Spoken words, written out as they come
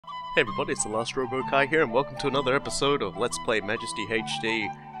Hey everybody, it's the Last Robo-Kai here, and welcome to another episode of Let's Play Majesty HD.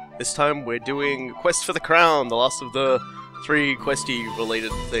 This time we're doing Quest for the Crown, the last of the 3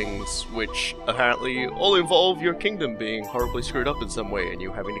 questy-related things, which apparently all involve your kingdom being horribly screwed up in some way, and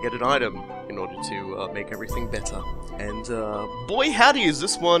you having to get an item in order to make everything better. And boy howdy, is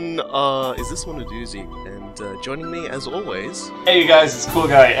this one a doozy. And joining me as always... Hey you guys, it's Cool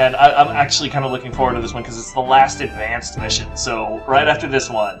Guy, and I'm actually kind of looking forward to this one because it's the last advanced mission. So right after this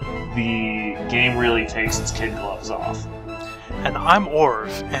one, the game really takes its kid gloves off. And I'm Orv,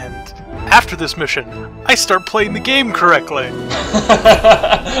 and after this mission, I start playing the game correctly.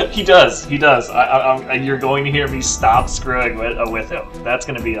 He does. You're going to hear me stop screwing with him. That's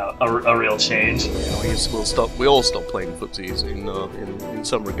going to be a real change. Yeah, we all stop playing footsies in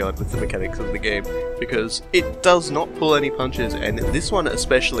some regard with the mechanics of the game, because it does not pull any punches, and this one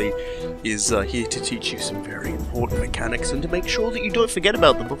especially is here to teach you some very important mechanics and to make sure that you don't forget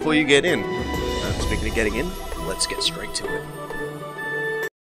about them before you get in. Speaking of getting in, let's get straight to it.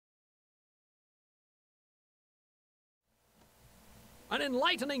 An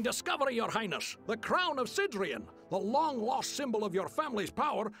enlightening discovery, Your Highness. The crown of Sidrian, the long-lost symbol of your family's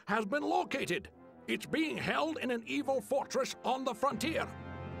power, has been located. It's being held in an evil fortress on the frontier.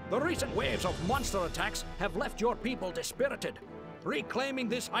 The recent waves of monster attacks have left your people dispirited. Reclaiming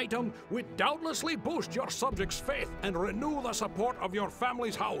this item would doubtlessly boost your subjects' faith and renew the support of your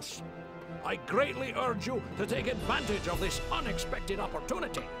family's house. I greatly urge you to take advantage of this unexpected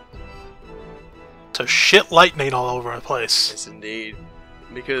opportunity. To shit lightning all over the place. Yes, indeed.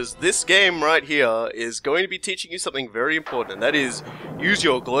 Because this game right here is going to be teaching you something very important, and that is use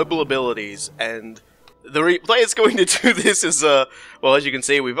your global abilities. And the way it's going to do this is, well, as you can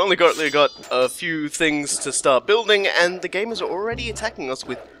see, we've only got a few things to start building, and the game is already attacking us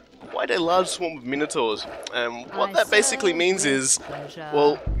with quite a large swarm of minotaurs. And what that basically means is,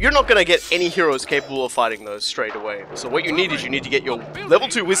 well, you're not going to get any heroes capable of fighting those straight away. So what you need is you need to get your level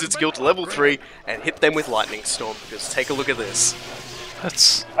 2 wizard skill to level 3 and hit them with lightning storm, because take a look at this.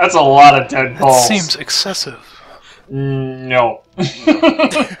 That's a lot of dead balls. That seems excessive. No.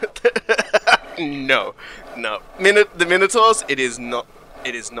 No. The minotaurs, it is not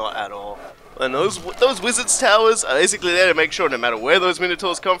at all. And those wizards' towers are basically there to make sure no matter where those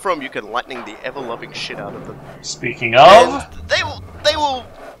minotaurs come from, you can lightning the ever-loving shit out of them. Speaking of... And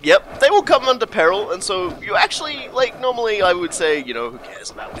they will come under peril, and so you actually, like, normally I would say, you know, who cares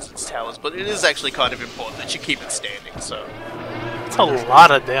about wizards' towers, but it is actually kind of important that you keep it standing, so... That's a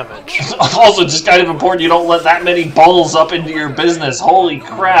lot of damage. Also, just kind of important you don't let that many balls up into your business. Holy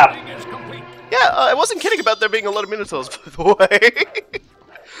crap. Yeah, I wasn't kidding about there being a lot of minotaurs, by the way.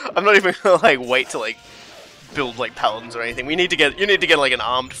 I'm not even gonna like wait to like build like paladins or anything. You need to get like an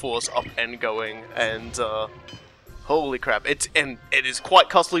armed force up and going, and holy crap, it is quite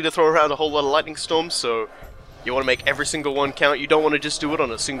costly to throw around a whole lot of lightning storms, so you want to make every single one count. You don't want to just do it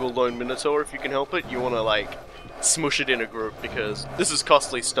on a single lone minotaur if you can help it. You want to like smush it in a group, because this is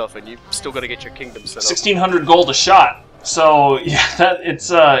costly stuff, and you still got to get your kingdom set up. 1,600 gold a shot. So yeah,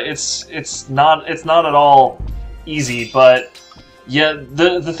 it's not at all easy, but. Yeah,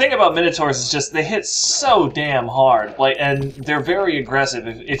 the thing about Minotaurs is just they hit so damn hard, like, and they're very aggressive.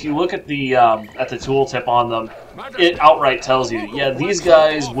 If you look at the tooltip on them, it outright tells you, yeah, these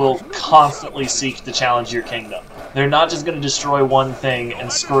guys will constantly seek to challenge your kingdom. They're not just going to destroy one thing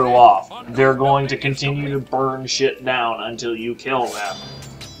and screw off. They're going to continue to burn shit down until you kill them.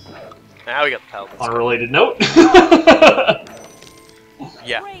 Now we got the paladins. On a related note.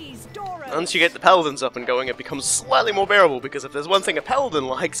 Yeah. Once you get the paladins up and going, it becomes slightly more bearable, because if there's one thing a paladin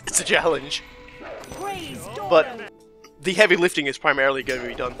likes, it's a challenge. But the heavy lifting is primarily going to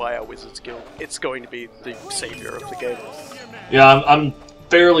be done by our wizard's guild. It's going to be the savior of the game. Yeah, I'm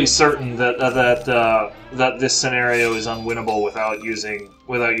fairly certain that this scenario is unwinnable without using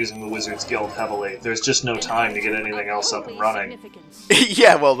the wizard's guild heavily. There's just no time to get anything else up and running.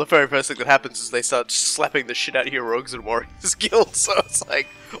 Yeah, well, the very first thing that happens is they start slapping the shit out of your rogues and warriors guild. So it's like,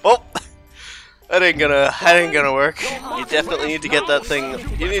 well. That ain't gonna work. You definitely need to get that thing.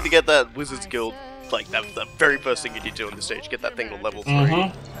 You need to get that Wizards Guild, like the very first thing you need to do on the stage. Get that thing to level 3.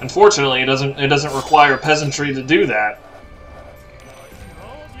 Mm-hmm. Unfortunately, it doesn't require peasantry to do that.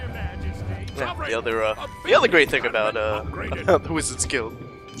 Yeah, the other great thing about the Wizards Guild.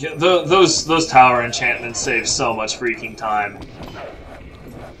 Yeah, those tower enchantments save so much freaking time.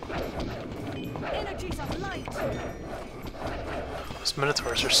 Those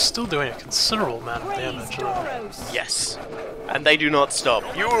Minotaurs are still doing a considerable amount of damage, though. Yes, and they do not stop.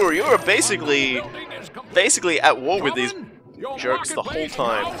 You're basically at war with these jerks the whole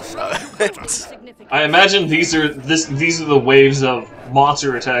time. I imagine these are the waves of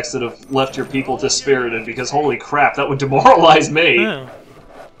monster attacks that have left your people dispirited because holy crap, that would demoralize me. Yeah.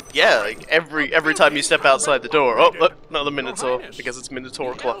 Yeah, like every time you step outside the door, oh, look, another Minotaur, because it's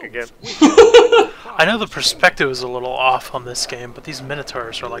Minotaur o'clock again. I know the perspective is a little off on this game, but these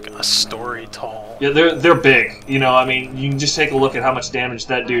Minotaurs are like a story tall. Yeah, they're big. You know, I mean, you can just take a look at how much damage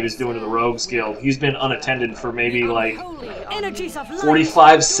that dude is doing to the Rogues Guild. He's been unattended for maybe like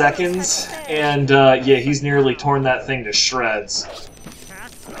 45 seconds, and yeah, he's nearly torn that thing to shreds.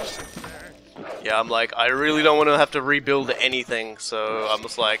 Yeah, I'm like, I really don't want to have to rebuild anything, so I'm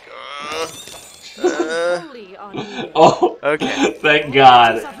just like, Oh, okay. Thank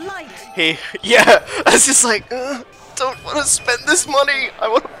God. Yeah, I was just like, don't want to spend this money. I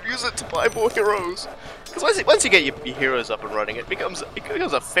want to use it to buy more heroes. Because once you get your heroes up and running, it becomes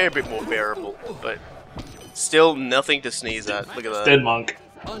a fair bit more bearable. But still, nothing to sneeze at. Look at that. Dead monk.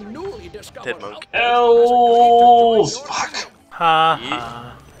 Dead monk. Elves. Fuck. Ha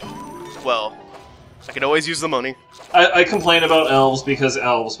ha. Well, I can always use the money. I complain about elves because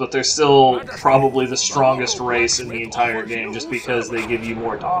elves, but they're still probably the strongest race in the entire game just because they give you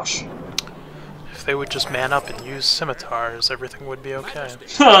more dosh. If they would just man up and use scimitars, everything would be okay.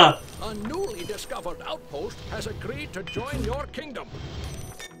 Huh. A newly discovered outpost has agreed to join your kingdom.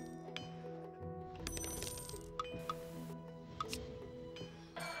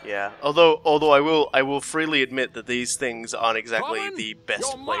 Yeah, although I will freely admit that these things aren't exactly the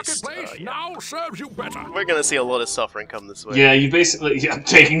best placed. Now serves you better. We're gonna see a lot of suffering come this way. Yeah, you basically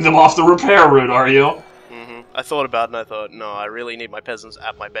taking them off the repair route, are you? Mm-hmm. I thought about it and I thought, no, I really need my peasants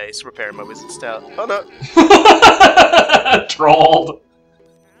at my base repairing my wizard's tower. Oh no! Trolled.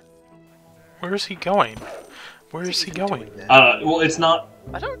 Where is he going? Where is he going? Well, it's not.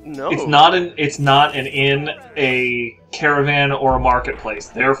 I don't know. It's not an inn, a caravan, or a marketplace.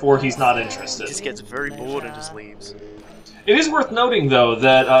 Therefore, he's not interested. He just gets very bored and just leaves. It is worth noting, though,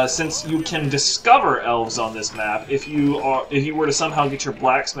 that since you can discover elves on this map, if you were to somehow get your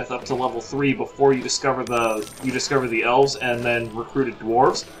blacksmith up to level 3 before you discover the elves and then recruited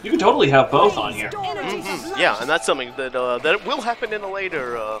dwarves, you can totally have both on here. Mm-hmm. Yeah, and that's something that that will happen in a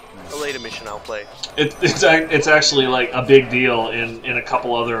later mission I'll play. It's actually like a big deal in a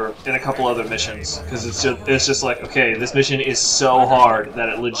couple other missions because it's just like, okay, this mission is so hard that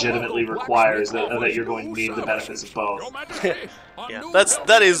it legitimately requires that you're going to need the benefits of both. Yeah,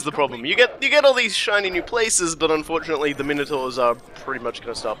 that is the problem. You get all these shiny new places, but unfortunately the Minotaurs are pretty much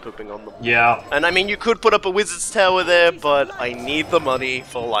going to start pooping on them. Yeah. And I mean, you could put up a wizard's tower there, but I need the money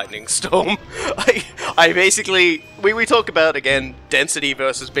for Lightning Storm. I basically we talk about again density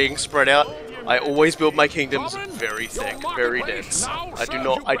versus being spread out. I always build my kingdoms very thick, very dense. I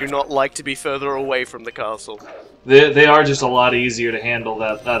do not like to be further away from the castle. They are just a lot easier to handle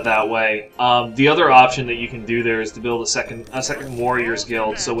that way. The other option that you can do there is to build a second Warriors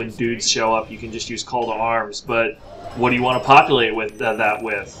Guild, so when dudes show up, you can just use Call to Arms. But what do you want to populate with that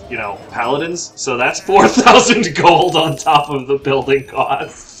with? You know, Paladins? So that's 4,000 gold on top of the building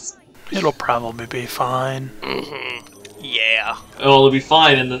costs. It'll probably be fine. Mm-hmm. Yeah. Oh, it'll be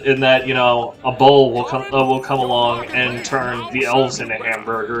fine in that, you know, a bull will come along and turn the elves into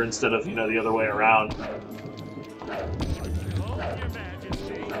hamburger instead of, you know, the other way around.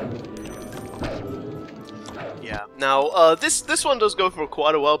 Yeah. Now, this one does go for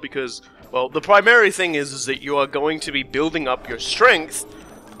quite a while because, well, the primary thing is that you are going to be building up your strength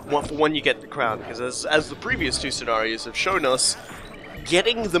for when you get the crown, because as the previous two scenarios have shown us,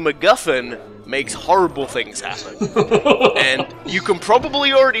 getting the MacGuffin makes horrible things happen. And you can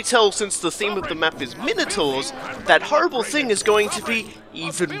probably already tell, since the theme of the map is Minotaurs, that horrible thing is going to be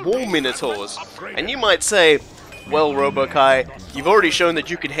even more Minotaurs. And you might say, well, Robokai, you've already shown that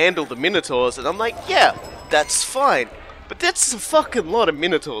you can handle the Minotaurs, and I'm like, yeah, that's fine. But that's a fucking lot of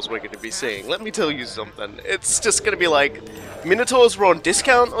Minotaurs we're going to be seeing. Let me tell you something. It's just going to be like, Minotaurs were on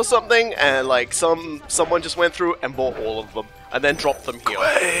discount or something, and like someone just went through and bought all of them, and then dropped them here.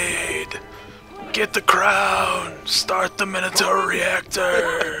 Quaid! Get the crown! Start the Minotaur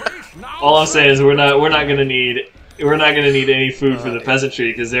reactor! All I'm saying is we're not gonna need any food for the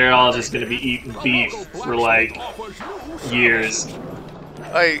peasantry because they're all just gonna be eating beef for like years.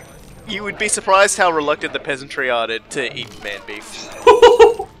 You would be surprised how reluctant the peasantry are to eat man beef.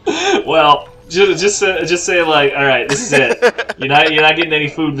 Well, just say like, all right, this is it. You're not getting any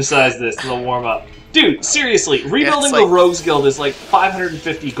food besides this. And they'll warm up. Dude, seriously, rebuilding the Rogues Guild is like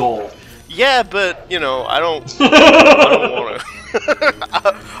 550 gold. Yeah, but you know, I don't want to.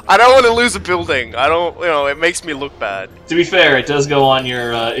 I don't want to lose a building. I don't, you know, it makes me look bad. To be fair, it does go on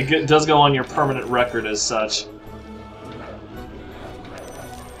your permanent record as such.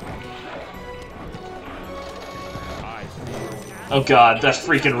 Oh god, that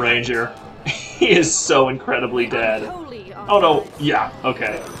freaking ranger. He is so incredibly dead. Oh no, yeah,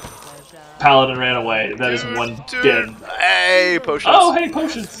 okay. Paladin ran away. That is one dead. Hey, potions. Oh, hey,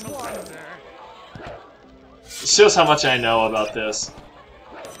 potions! It shows how much I know about this.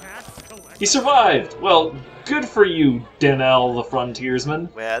 He survived! Well, good for you, Denel the Frontiersman.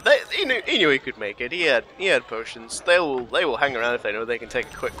 Yeah, he knew he could make it. He had potions. They will hang around if they know they can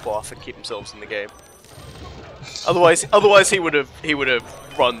take a quick quaff and keep themselves in the game. Otherwise he would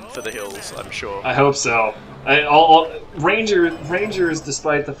have run for the hills, I'm sure. I hope so. Rangers,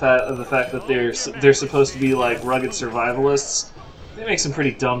 despite the fact that they're supposed to be like rugged survivalists, they make some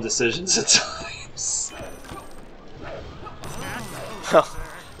pretty dumb decisions at times.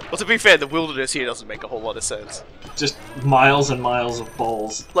 Well, to be fair, the wilderness here doesn't make a whole lot of sense. Just miles and miles of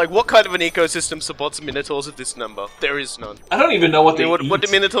bowls. Like, what kind of an ecosystem supports minotaurs of this number? There is none. I don't even know what they eat. What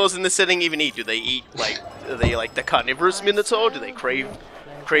do minotaurs in this setting even eat? Do they eat, like, are they like the carnivorous minotaur? Do they crave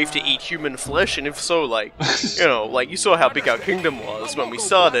to eat human flesh? And if so, like, you know, like you saw how big our kingdom was when we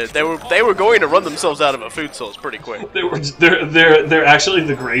started. They were going to run themselves out of a food source pretty quick. They're actually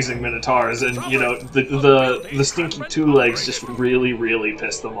the grazing minotaurs, and you know the stinky two legs just really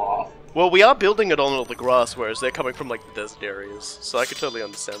piss them off. Well, we are building it on all the grass, whereas they're coming from like the desert areas, so I could totally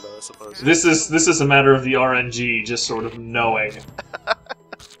understand that, I suppose. This is a matter of the RNG just sort of knowing.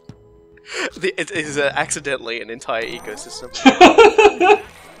 It is accidentally an entire ecosystem.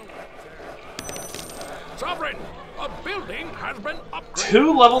 Sovereign, a building has been upgraded.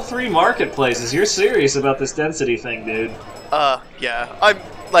 2 level 3 marketplaces. You're serious about this density thing, dude. Yeah.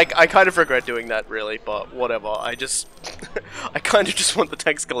 I kind of regret doing that, really, but whatever. I kind of just want the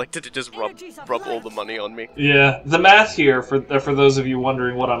tax collector to just rub all the money on me. Yeah, the math here, for those of you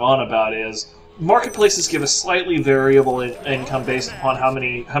wondering what I'm on about, is marketplaces give a slightly variable income based upon how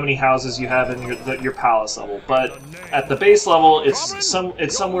many houses you have in your palace level. But at the base level, it's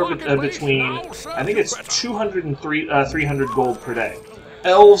somewhere between, I think it's 200 and 300 gold per day.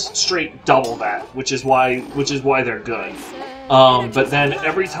 Elves straight double that, which is why they're good. But then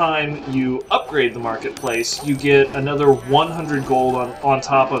every time you upgrade the marketplace, you get another 100 gold on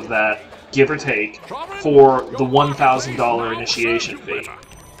top of that, give or take, for the $1,000 initiation fee.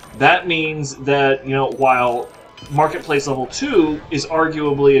 That means that, you know, while Marketplace Level 2 is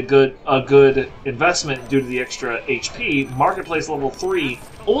arguably a good investment due to the extra HP, Marketplace Level 3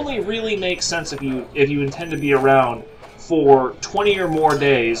 only really makes sense if you intend to be around for 20 or more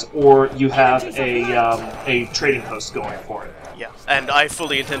days, or you have a trading post going for it. Yeah, and I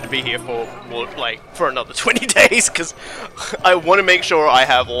fully intend to be here for another 20 days, because I want to make sure I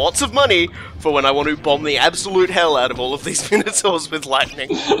have lots of money for when I want to bomb the absolute hell out of all of these minotaurs with lightning.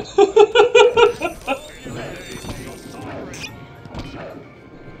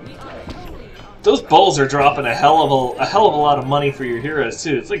 Those bulls are dropping a hell of a lot of money for your heroes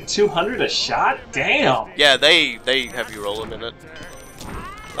too. It's like 200 a shot. Damn. Yeah, they have you rolling in it.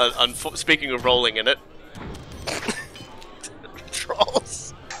 Speaking of rolling in it,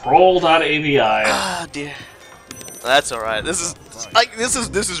 trolls. Troll.avi. Ah dear. That's all right. This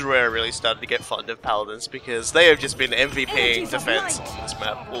is where I really started to get fond of paladins, because they have just been MVPing defense on this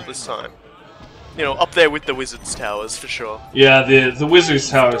map all this time. You know, up there with the Wizard's Towers, for sure. Yeah, the Wizard's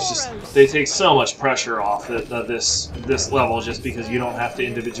Towers, they take so much pressure off this level, just because you don't have to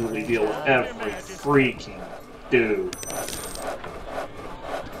individually deal with every freaking dude.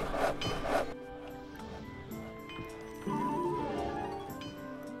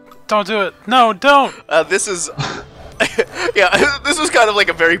 Don't do it! No, don't! This is... yeah, this was kind of like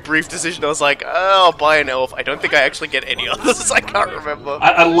a very brief decision. I was like, oh, I'll buy an elf. I don't think I actually get any others. I can't remember.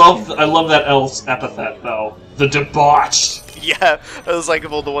 I love that elf's epithet, though. The debauched. Yeah, it was like,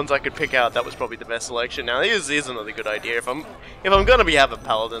 of all the ones I could pick out, that was probably the best selection. Now, here's another good idea. If I'm gonna be having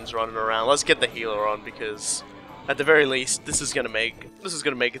paladins running around, let's get the healer on, because at the very least, this is gonna make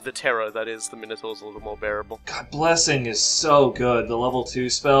the terror that is the Minotaurs a little more bearable. God, Blessing is so good. The level 2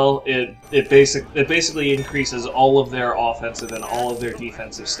 spell, it basically increases all of their offensive and all of their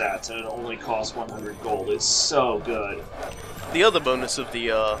defensive stats, and it only costs 100 gold. It's so good. The other bonus of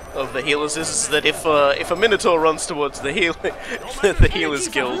the healers is that if a Minotaur runs towards the healers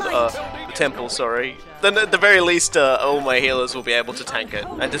guild, the temple, sorry, then at the very least all my healers will be able to tank it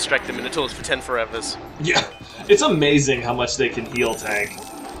and distract the Minotaurs for 10 forevers. Yeah, it's amazing how much they can heal tank.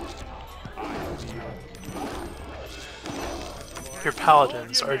 Your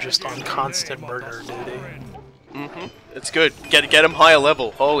paladins are just on constant murder duty. Mm-hmm. It's good. Get them higher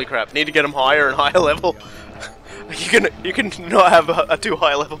level. Holy crap! Need to get them higher and higher level. You You can not have a too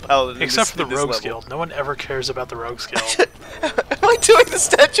high level paladin. Except for the in this Rogues level. Guild. No one ever cares about the Rogues Guild. Am I doing the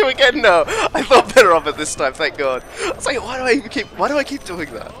statue again? No, I thought better of it this time. Thank God. I was like, why do I keep doing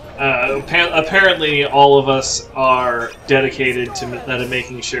that? Apparently, all of us are dedicated to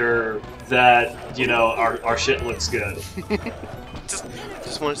making sure that our shit looks good.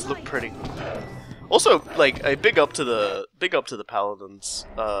 just want it to look pretty. Also, like a big up to the paladins.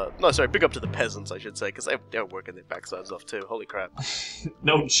 No, sorry, big up to the peasants, I should say, because they're working their backsides off too. Holy crap!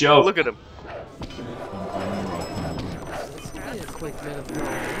 No joke. Look at them.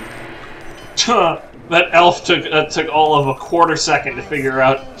 That elf took all of a quarter second to figure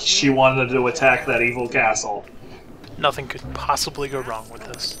out she wanted to attack that evil castle. Nothing could possibly go wrong with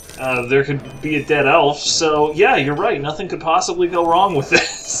this. There could be a dead elf, so yeah, you're right. Nothing could possibly go wrong with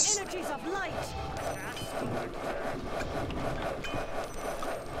this.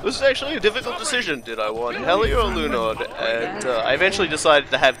 This is actually a difficult decision. Did I want Heli or Lunard? And I eventually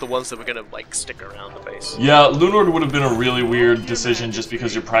decided to have the ones that were gonna like stick around the base. Yeah, Lunard would have been a really weird decision just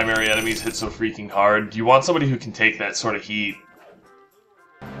because your primary enemies hit so freaking hard. You want somebody who can take that sort of heat.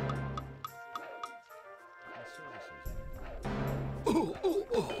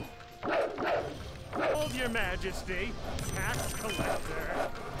 Hold your Majesty, tax collector.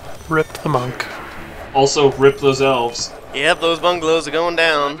 Rip the monk. Also, rip those elves. Yep, those bungalows are going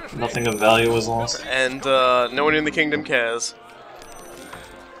down, Nothing of value was lost. and no one in the kingdom cares.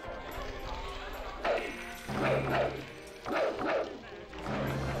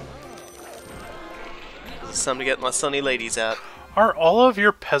 It's time to get my sunny ladies out. Are all of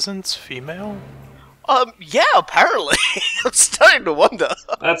your peasants female? Yeah, apparently. I'm starting to wonder.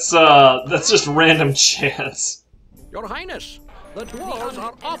 That's just random chance. Your Highness, the dwarves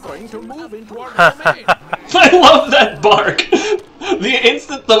are offering to move into our domain. I love that bark! The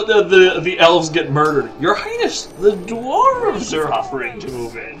instant the elves get murdered, Your Highness, the dwarves are offering to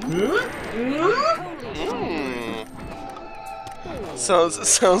move in.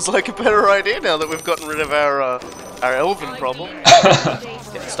 Sounds like a better idea now that we've gotten rid of our elven problem.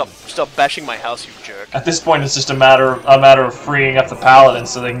 Yeah, stop bashing my house, you jerk. At this point, it's just a matter of freeing up the paladins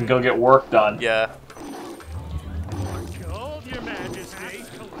so they can go get work done. Yeah. Hold your Majesty,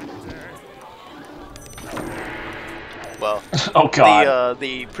 collector. Well, Oh god.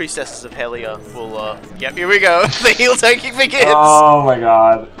 the priestesses of Helia will. Yep, here we go. The heel tanking begins. Oh my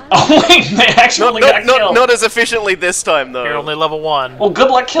god. Oh wait, they actually got killed. Not as efficiently this time though. You're only level 1. Well, good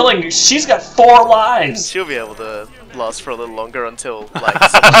luck killing. She's got 4 lives. She'll be able to last for a little longer until like.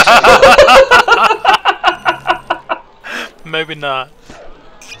 Maybe not.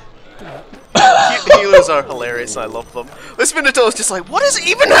 Healers are hilarious. I love them. This Minotaur's just like, what is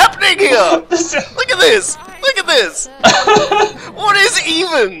even happening here? Look at this. Look at this. What is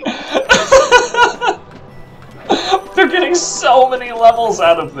even? They're getting so many levels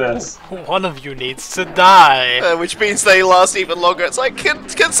out of this. One of you needs to die. Which means they last even longer. It's like, can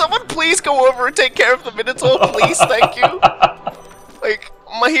someone please go over and take care of the Minotaur, please? Thank you. Like,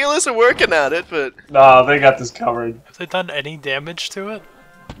 my healers are working at it, but Nah, they got this covered. Have they done any damage to it?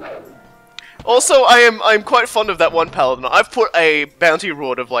 also I'm quite fond of that one paladin. I've put a bounty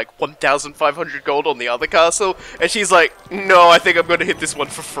reward of like 1,500 gold on the other castle, and she's like, no, I think I'm going to hit this one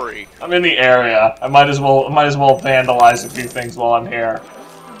for free. I'm in the area. I might as well vandalize a few things while I'm here.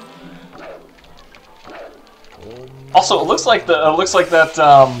 Also, it looks like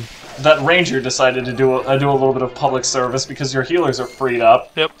that ranger decided to do a little bit of public service because your healers are freed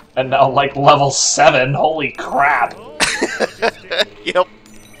up. Yep. And now like level 7. Holy crap! Yep.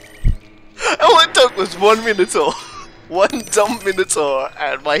 All it took was one Minotaur. One dumb Minotaur,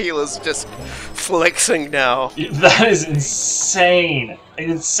 and my healer's just flexing now. That is insane.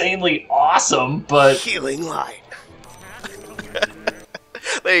 Insanely awesome, but Healing light.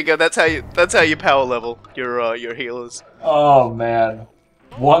 There you go. That's how you power level your healers. oh man.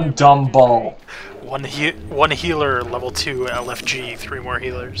 One dumb bull. One healer, level 2 LFG, 3 more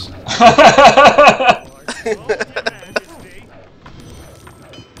healers. Hold your Majesty.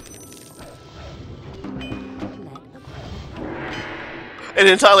 An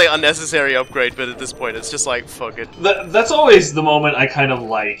entirely unnecessary upgrade, but at this point, it's just like, fuck it. That's always the moment I kind of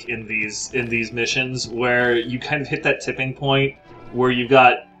like in these missions, where you kind of hit that tipping point where you've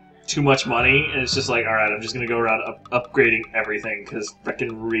got too much money, and it's just like, all right, I'm just gonna go around upgrading everything because frickin'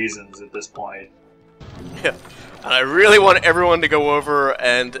 reasons at this point. Yeah. And I really want everyone to go over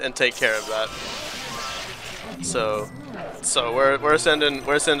and take care of that. So we're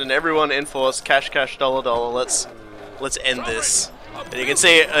sending everyone in force, cash, dollar. Let's end this. And you can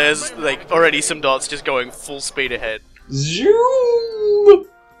see there's like already some dots just going full speed ahead. Zoom!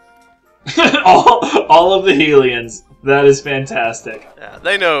 all of the Helians. That is fantastic. Yeah,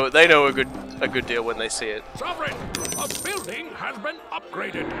 they know a good deal when they see it. Sovereign, a building has been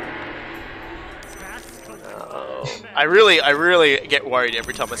upgraded. I really get worried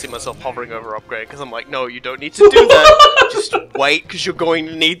every time I see myself hovering over upgrade, because I'm like, no, you don't need to do that. Just wait, because you're going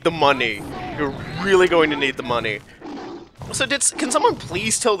to need the money. You're really going to need the money. So can someone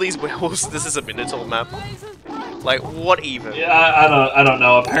please tell these werewolves this is a Minotaur map? Like, what even? Yeah, I don't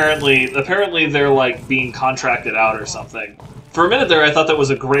know. Apparently they're like being contracted out or something. For a minute there, I thought that was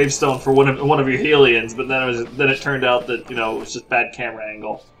a gravestone for one of your Helians, but then it turned out that it was just bad camera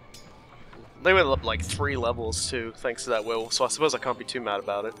angle. They went up like 3 levels too, thanks to that werewolf. So I suppose I can't be too mad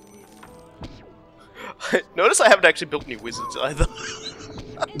about it. Notice I haven't actually built any wizards either.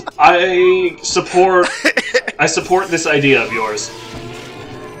 I support this idea of yours.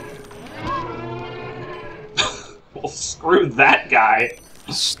 Well, screw that guy.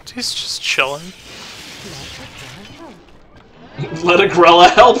 He's just chilling. Let Agrella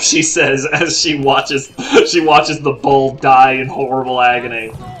help, she says as she watches the bull die in horrible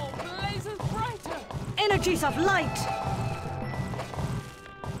agony. Energies of light.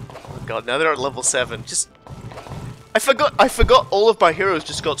 Oh god, now they're at level 7. I forgot all of my heroes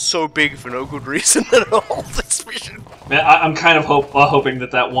just got so big for no good reason at all this mission. Man, I'm kind of hoping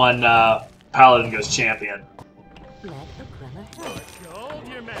that one paladin goes champion. Gold,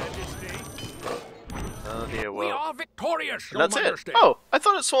 Your Majesty. Oh dear, We well. are victorious, Your That's Majesty. it. Oh, I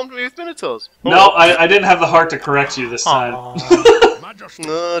thought it swarmed me with Minotaurs. No, I didn't have the heart to correct you this time. Majesty,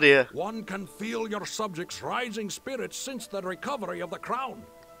 Oh dear. one can feel your subjects' rising spirits since the recovery of the crown.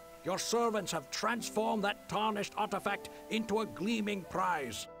 Your servants have transformed that tarnished artifact into a gleaming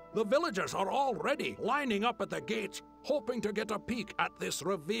prize. The villagers are already lining up at the gates, hoping to get a peek at this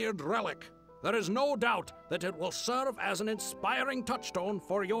revered relic. There is no doubt that it will serve as an inspiring touchstone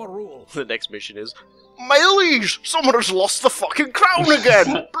for your rule. The next mission is, my liege, someone has lost the fucking crown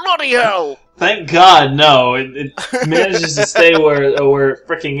again. Bloody hell! Thank God, no. It manages to stay where it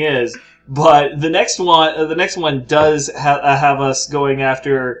fricking is. But the next one does have us going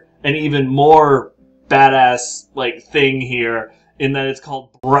after an even more badass thing here, in that it's called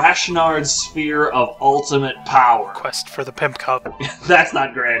Brashnard's Sphere of Ultimate Power. Quest for the Pimp Cup. That's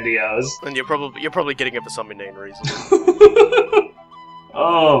not grandiose. And you're probably getting it for some inane reason.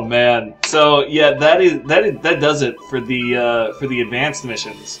 Oh man. So yeah, that does it for the advanced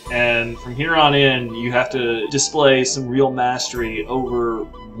missions. And from here on in, you have to display some real mastery over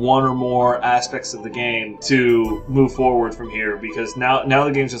one or more aspects of the game to move forward from here, because now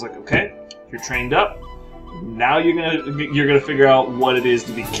the game's just like, okay, you're trained up. Now you're gonna figure out what it is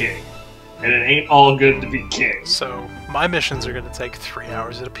to be king. And it ain't all good to be king. So, my missions are going to take 3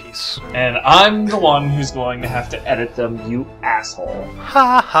 hours at a piece. And I'm the one who's going to have to edit them, you asshole.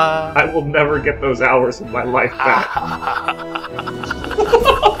 Ha ha. I will never get those hours of my life back.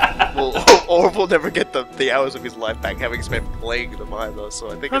 Or we'll never get the hours of his life back, having spent playing them either. So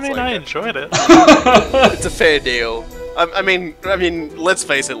I think I enjoyed it. it's a fair deal. I mean, let's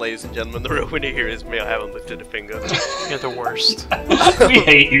face it, ladies and gentlemen, the real winner here is me. I haven't lifted a finger. You're the worst. We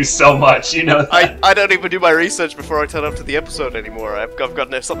hate you so much, you know that. I don't even do my research before I turn up to the episode anymore. I've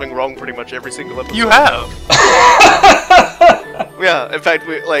gotten something wrong pretty much every single episode. You have. Yeah, in fact,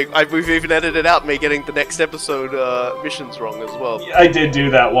 we've even edited out me getting the next episode missions wrong as well. I did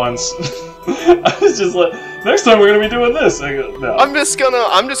do that once. I was just like, next time we're gonna be doing this. I go, no. I'm just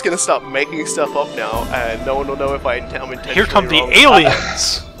gonna start making stuff up now, and no one will know if I'm intentionally Here come the wrong.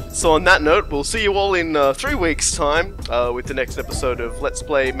 aliens! So on that note, we'll see you all in 3 weeks' time with the next episode of Let's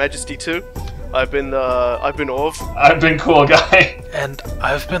Play Majesty 2. I've been Orv. I've been Cool Guy. And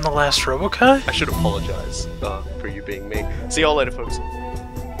I've been the last Robokai? I should apologize for you being me. See y'all later, folks.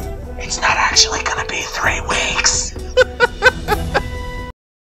 It's not actually gonna be 3 weeks.